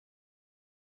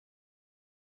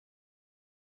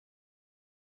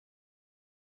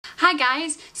Hi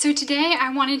guys, so today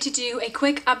I wanted to do a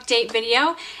quick update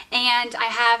video and I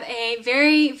have a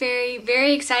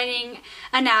very exciting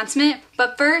announcement,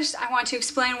 but first I want to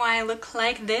explain why I look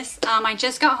like this. I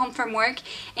just got home from work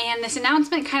and this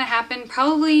announcement kind of happened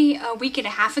probably a week and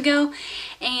a half ago,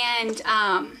 and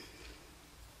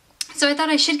so I thought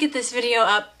I should get this video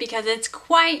up because it's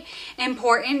quite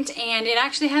important and it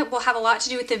actually will have a lot to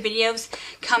do with the videos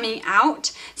coming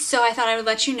out. So I thought I would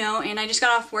let you know, and I just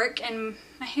got off work and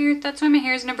my hair, that's why my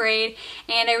hair is in a braid,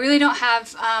 and I really don't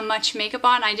have much makeup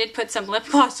on. I did put some lip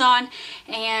gloss on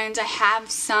and I have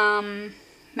some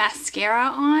mascara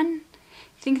on.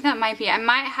 I think that might be it. I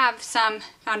might have some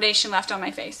foundation left on my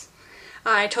face.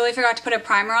 I totally forgot to put a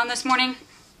primer on this morning,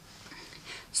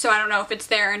 so I don't know if it's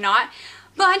there or not.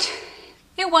 But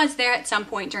it was there at some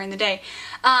point during the day.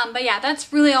 But yeah,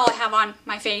 that's really all I have on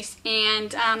my face.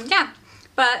 And yeah,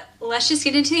 but let's just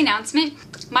get into the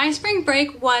announcement. My spring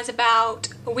break was about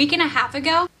a week and a half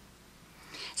ago.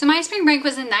 So my spring break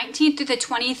was the 19th through the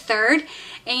 23rd.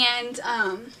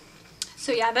 And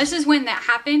so yeah, this is when that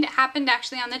happened. It happened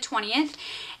actually on the 20th.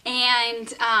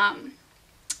 And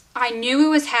I knew it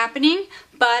was happening,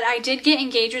 but I did get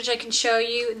engaged, which I can show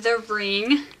you the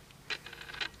ring.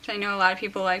 I know a lot of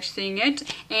people like seeing it,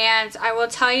 and I will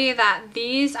tell you that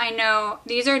these, I know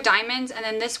these are diamonds, and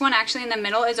then this one actually in the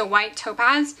middle is a white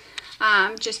topaz,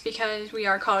 just because we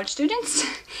are college students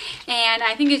and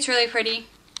I think it's really pretty.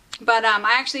 But I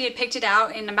actually had picked it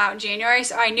out in about January,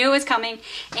 so I knew it was coming,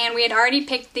 and we had already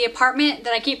picked the apartment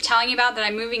that I keep telling you about that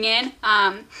I'm moving in.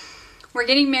 We're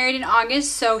getting married in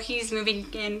August, so he's moving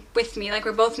in with me. Like,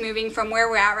 we're both moving from where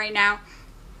we're at right now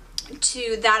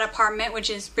to that apartment, which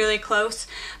is really close,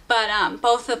 but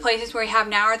both the places where we have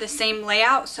now are the same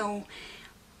layout, so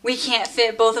we can't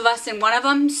fit both of us in one of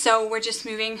them, so we're just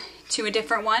moving to a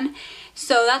different one.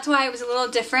 So that's why it was a little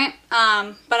different,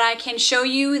 but I can show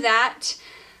you that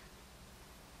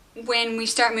when we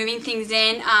start moving things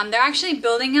in. They're actually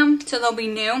building them, so they'll be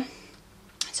new,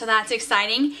 so that's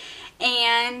exciting.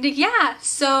 And yeah,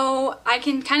 so I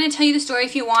can kind of tell you the story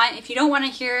if you want. If you don't want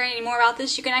to hear any more about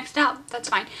this, you can exit out. That's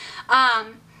fine.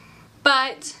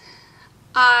 But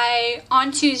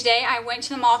on Tuesday, I went to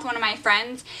the mall with one of my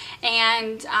friends,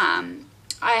 and I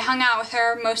hung out with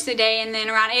her most of the day, and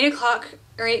then around 8 o'clock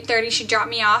or 8:30, she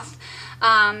dropped me off.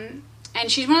 And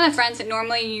she's one of the friends that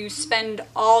normally you spend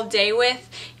all day with.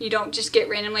 You don't just get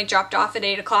randomly dropped off at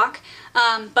 8 o'clock.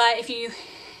 But if you...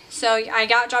 So I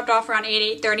got dropped off around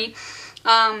 8:30.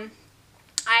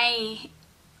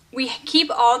 We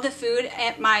keep all the food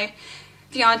at my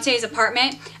fiance's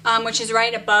apartment, which is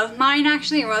right above mine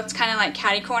actually. Well, it's kind of like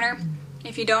catty corner,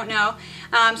 if you don't know.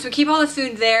 So we keep all the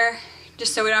food there,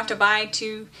 just so we don't have to buy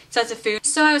 2 sets of food.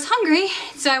 So I was hungry,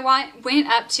 so I went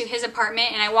up to his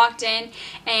apartment, and I walked in,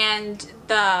 and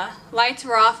the lights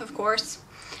were off, of course.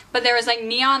 But there was like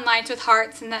neon lights with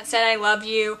hearts and that said I love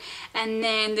you, and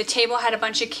then the table had a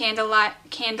bunch of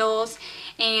candles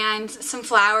and some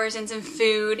flowers and some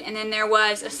food, and then there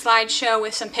was a slideshow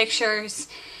with some pictures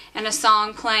and a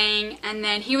song playing, and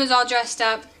then he was all dressed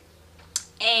up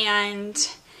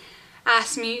and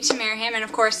asked me to marry him, and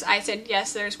of course I said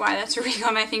yes. There's why that's a ring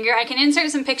on my finger. I can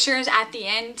insert some pictures at the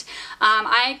end.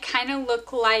 I kind of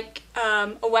look like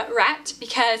a wet rat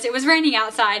because it was raining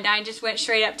outside and I just went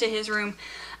straight up to his room.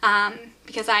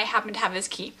 Because I happened to have his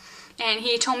key, and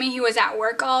he told me he was at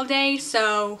work all day,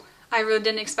 so I really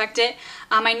didn't expect it.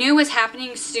 I knew it was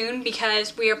happening soon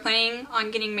because we are planning on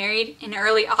getting married in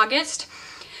early August,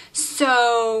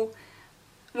 so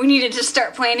we needed to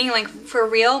start planning like for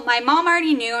real. My mom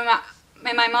already knew, and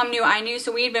my mom knew I knew,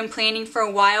 so we had been planning for a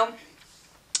while.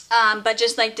 But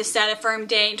just like to set a firm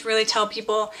date, to really tell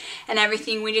people and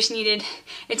everything, we just needed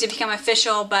it to become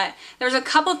official. But there's a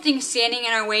couple things standing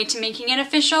in our way to making it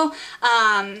official.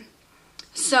 And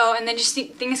then just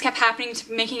things kept happening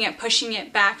to making it, pushing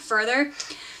it back further.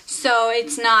 So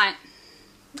it's not,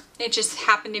 it just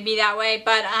happened to be that way.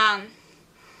 But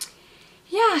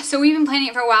yeah, so we've been planning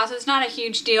it for a while, so it's not a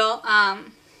huge deal.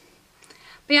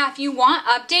 But yeah, if you want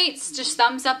updates, just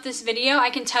thumbs up this video. I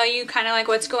can tell you kind of like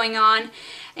what's going on.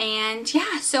 And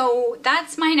yeah, so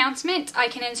that's my announcement. I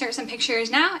can insert some pictures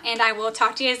now, and I will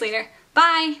talk to you guys later.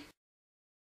 Bye!